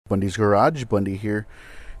Bundys Garage, Bundy here.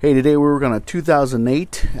 Hey, today we're working on a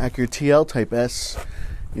 2008 Acura TL Type S,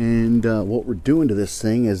 and what we're doing to this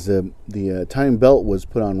thing is the timing belt was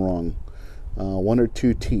put on wrong, one or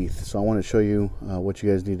two teeth. So I want to show you what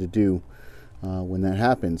you guys need to do when that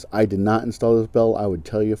happens. I did not install this belt. I would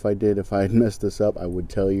tell you if I did. If I had messed this up, I would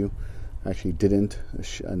tell you. I actually didn't.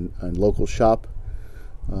 A local shop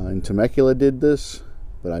in Temecula did this,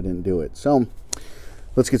 but I didn't do it. So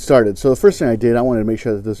let's get started. So the first thing I did, I wanted to make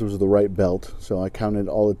sure that this was the right belt. So I counted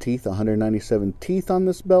all the teeth, 197 teeth on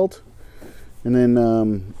this belt. And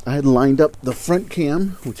then I had lined up the front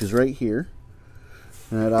cam, which is right here.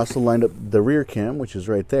 And I had also lined up the rear cam, which is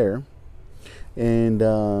right there. And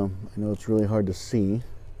I know it's really hard to see,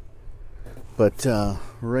 but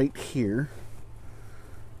right here,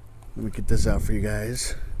 let me get this out for you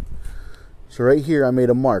guys. So right here, I made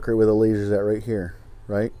a mark right where the laser's at right here,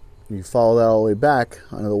 right? You follow that all the way back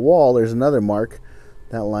onto the wall, there's another mark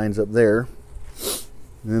that lines up there.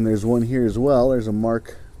 And then there's one here as well. There's a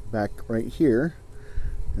mark back right here,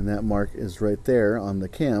 and that mark is right there on the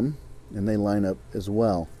cam, and they line up as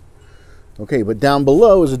well. Okay, but down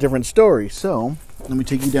below is a different story. So let me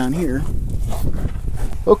take you down here.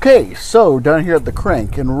 Okay, so down here at the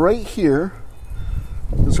crank, and right here,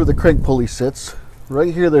 this is where the crank pulley sits.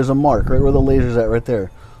 Right here there's a mark, right where the laser's at right there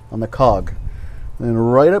on the cog.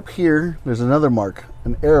 And right up here, there's another mark,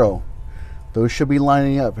 an arrow. Those should be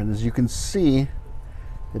lining up. And as you can see,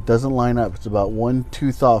 it doesn't line up. It's about one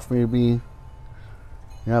tooth off, maybe.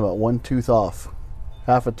 Yeah, about one tooth off.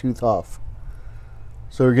 Half a tooth off.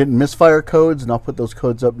 So we're getting misfire codes, and I'll put those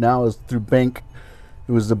codes up now. Is through bank.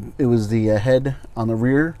 It was the head on the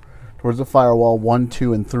rear towards the firewall, 1,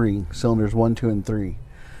 2, and 3. Cylinders 1, 2, and 3.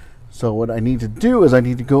 So what I need to do is I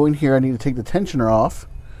need to go in here. I need to take the tensioner off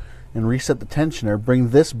and reset the tensioner,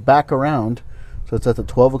 bring this back around so it's at the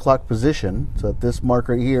 12 o'clock position, so that this mark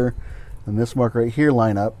right here and this mark right here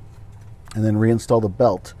line up, and then reinstall the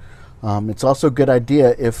belt. It's also a good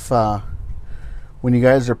idea if when you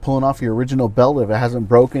guys are pulling off your original belt, if it hasn't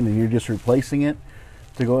broken and you're just replacing it,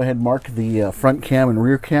 to go ahead and mark the front cam and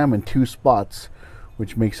rear cam in 2 spots,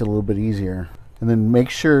 which makes it a little bit easier. And then make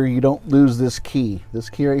sure you don't lose this key. This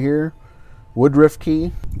key right here, Woodruff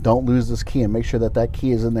key, don't lose this key, and make sure that that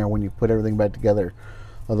key is in there when you put everything back together.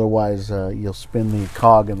 Otherwise you'll spin the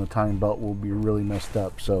cog and the timing belt will be really messed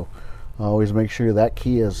up. So always make sure that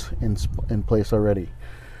key is in place already.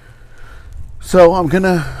 So I'm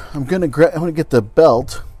gonna get the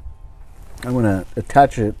belt. I'm gonna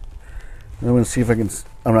attach it. I'm gonna see if I can.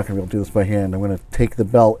 I'm not gonna be able to do this by hand. I'm gonna take the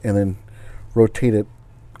belt and then rotate it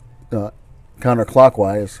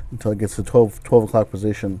counterclockwise until it gets to 12 o'clock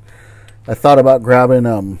position. I thought about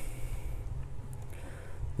grabbing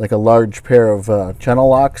like a large pair of channel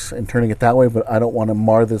locks and turning it that way, but I don't want to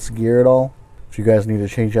mar this gear at all. So you guys need to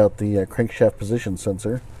change out the crankshaft position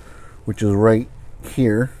sensor, which is right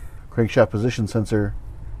here. Crankshaft position sensor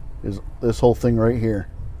is this whole thing right here.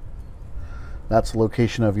 That's the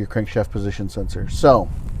location of your crankshaft position sensor. So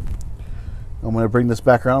I'm going to bring this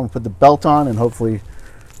back around and put the belt on and hopefully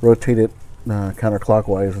rotate it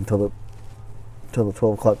counterclockwise until the 12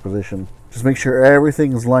 o'clock position. Just make sure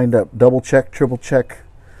everything is lined up. Double check, triple check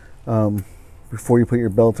before you put your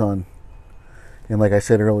belt on. And like I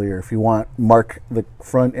said earlier, if you want, mark the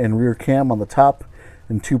front and rear cam on the top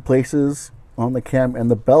in 2 places on the cam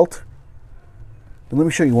and the belt. And let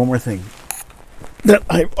me show you one more thing that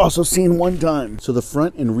I've also seen one time. So the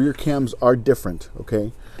front and rear cams are different,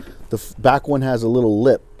 okay? The back one has a little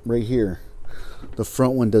lip right here. The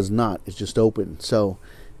front one does not. It's just open. So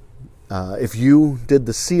if you did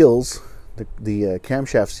the seals, the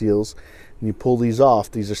camshaft seals, and you pull these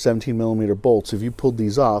off, these are 17 millimeter bolts. If you pulled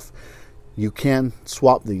these off, you can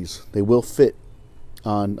swap these. They will fit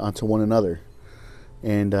onto one another.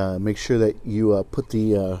 And make sure that you put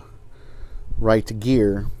the right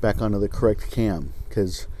gear back onto the correct cam,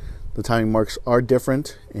 because the timing marks are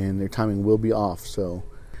different and their timing will be off. So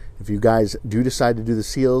if you guys do decide to do the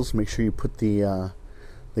seals, make sure you put the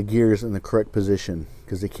gears in the correct position,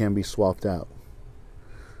 because they can be swapped out.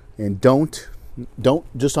 And don't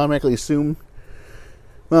just automatically assume.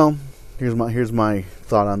 Well, here's my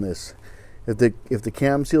thought on this. If the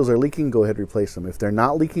cam seals are leaking, go ahead and replace them. If they're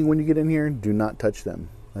not leaking when you get in here, do not touch them.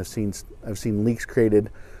 I've seen leaks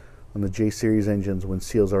created on the J series engines when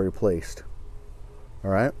seals are replaced.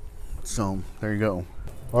 All right, so there you go.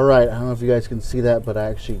 All right, I don't know if you guys can see that, but I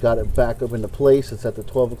actually got it back up into place. It's at the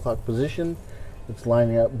 12 o'clock position. It's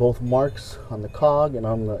lining up both marks on the cog and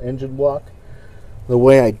on the engine block. The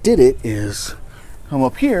way I did it is come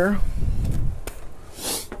up here.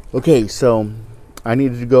 Okay, so I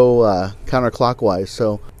needed to go counterclockwise.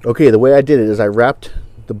 So, okay, the way I did it is I wrapped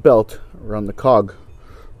the belt around the cog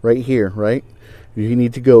right here, right? If you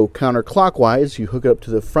need to go counterclockwise, you hook it up to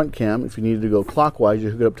the front cam. If you need to go clockwise,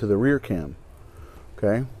 you hook it up to the rear cam.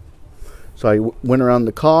 Okay? So I went around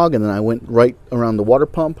the cog, and then I went right around the water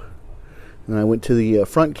pump, and I went to the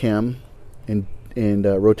front cam and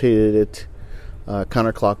rotated it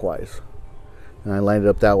counterclockwise. And I lined it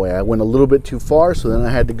up that way. I went a little bit too far, so then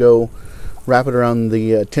I had to go wrap it around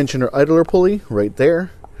the tensioner idler pulley right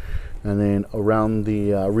there, and then around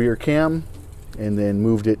the rear cam, and then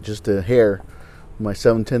moved it just a hair. My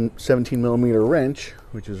 17 millimeter wrench,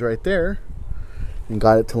 which is right there, and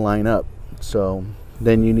got it to line up. So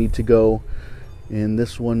then you need to go, and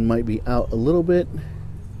this one might be out a little bit.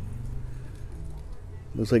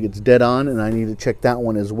 Looks like it's dead on, and I need to check that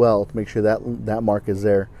one as well to make sure that mark is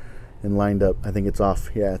there and lined up. I think it's off.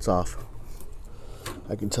 Yeah, it's off.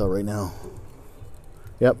 I can tell right now.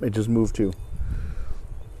 Yep, it just moved too.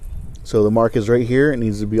 So the mark is right here. It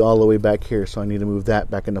needs to be all the way back here, so I need to move that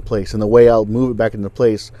back into place. And the way I'll move it back into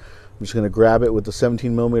place, I'm just going to grab it with the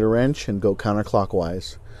 17 millimeter wrench and go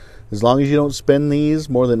counterclockwise. As long as you don't spin these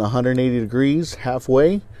more than 180 degrees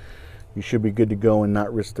halfway, you should be good to go and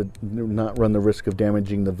not run the risk of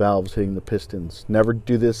damaging the valves hitting the pistons. Never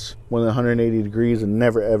do this more than 180 degrees, and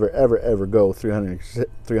never ever ever ever go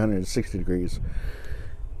 360 degrees.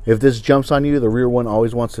 If this jumps on you, the rear one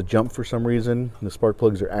always wants to jump for some reason. The spark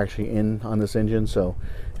plugs are actually in on this engine, so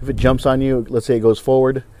if it jumps on you, let's say it goes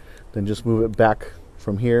forward, then just move it back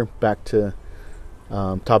from here back to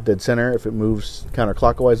top dead center. If it moves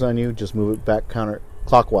counterclockwise on you, just move it back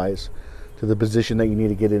counterclockwise to the position that you need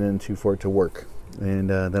to get it into for it to work. And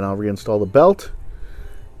then I'll reinstall the belt.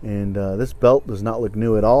 And this belt does not look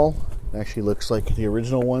new at all. It actually looks like the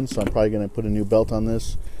original one, so I'm probably going to put a new belt on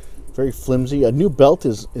this. Very flimsy. A new belt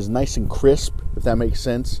is nice and crisp, if that makes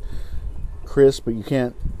sense. Crisp, but you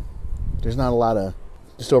can't, there's not a lot of,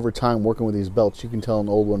 just over time working with these belts, you can tell an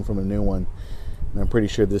old one from a new one. And I'm pretty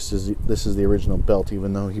sure this is the original belt,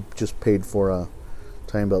 even though he just paid for a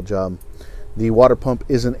timing belt job. The water pump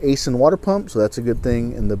is an Asen water pump, so that's a good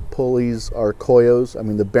thing. And the pulleys are Koyos. I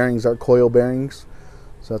mean, the bearings are Koyo bearings,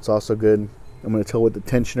 so that's also good. I'm going to tell what the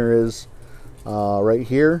tensioner is right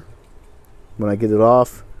here when I get it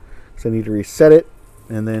off. So I need to reset it,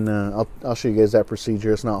 and then I'll show you guys that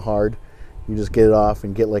procedure. It's not hard. You just get it off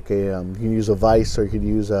and get like a, you can use a vise, or you could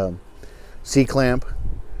use a C-clamp,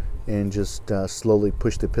 and just slowly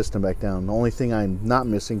push the piston back down. The only thing I'm not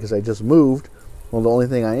missing, because I just moved, well, the only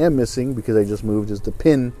thing I am missing because I just moved is the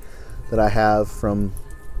pin that I have from,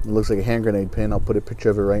 it looks like a hand grenade pin. I'll put a picture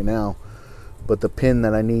of it right now. But the pin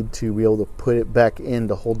that I need to be able to put it back in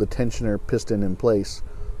to hold the tensioner piston in place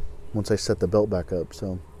once I set the belt back up.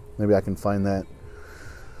 So maybe I can find that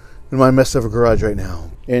in my mess of a garage right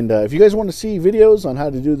now. And if you guys want to see videos on how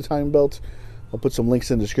to do the timing belt, I'll put some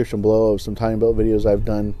links in the description below of some timing belt videos I've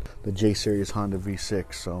done. The J Series Honda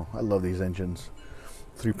V6. So I love these engines.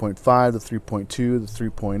 3.5, the 3.2, the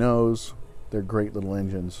 3.0s. They're great little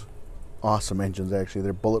engines. Awesome engines, actually.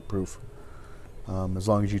 They're bulletproof. As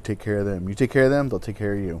long as you take care of them. You take care of them, they'll take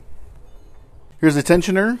care of you. Here's the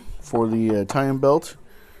tensioner for the timing belt.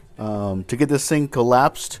 To get this thing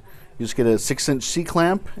collapsed, you just get a 6-inch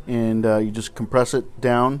C-clamp, and you just compress it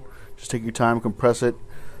down. Just take your time, compress it.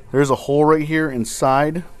 There's a hole right here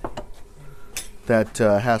inside that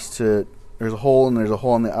there's a hole, and there's a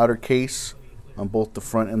hole in the outer case on both the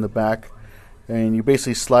front and the back. And you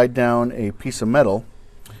basically slide down a piece of metal,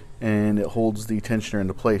 and it holds the tensioner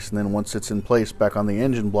into place. And then once it's in place back on the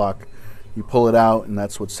engine block, you pull it out, and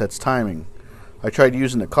that's what sets timing. I tried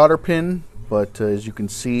using a cotter pin, but as you can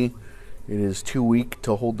see, it is too weak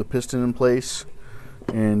to hold the piston in place.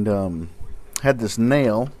 And had this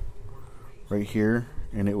nail right here,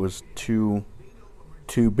 and it was too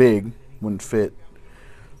big, wouldn't fit.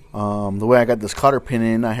 The way I got this cotter pin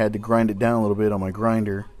in, I had to grind it down a little bit on my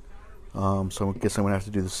grinder. So I guess I'm gonna have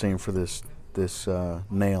to do the same for this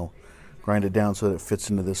nail. Grind it down so that it fits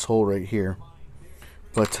into this hole right here.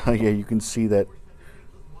 But yeah, you can see that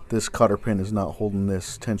this cotter pin is not holding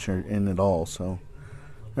this tensioner in at all. So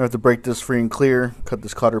I have to break this free and clear, cut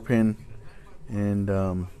this cotter pin,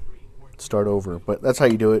 and start over. But that's how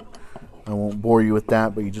you do it. I won't bore you with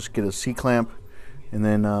that, but you just get a C-clamp, and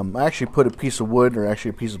then I actually put a piece of wood, or actually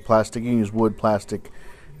a piece of plastic. You can use wood, plastic,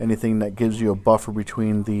 anything that gives you a buffer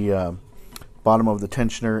between the bottom of the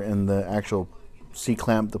tensioner and the actual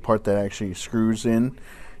C-clamp, the part that actually screws in.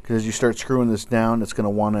 Because as you start screwing this down, it's going to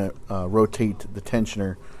want to rotate the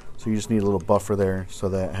tensioner. So you just need a little buffer there so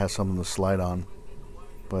that it has something to slide on.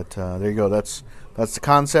 But there you go. That's the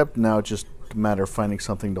concept. Now it's just a matter of finding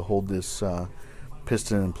something to hold this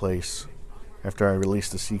piston in place after I release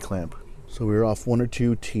the C-clamp. So we were off 1 or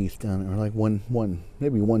 2 teeth down there, or like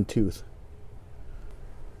maybe one tooth.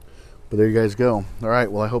 But there you guys go. All right,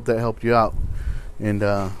 well, I hope that helped you out. And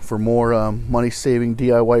for more money-saving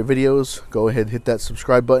DIY videos, go ahead and hit that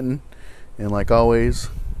subscribe button. And like always,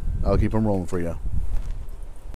 I'll keep them rolling for you.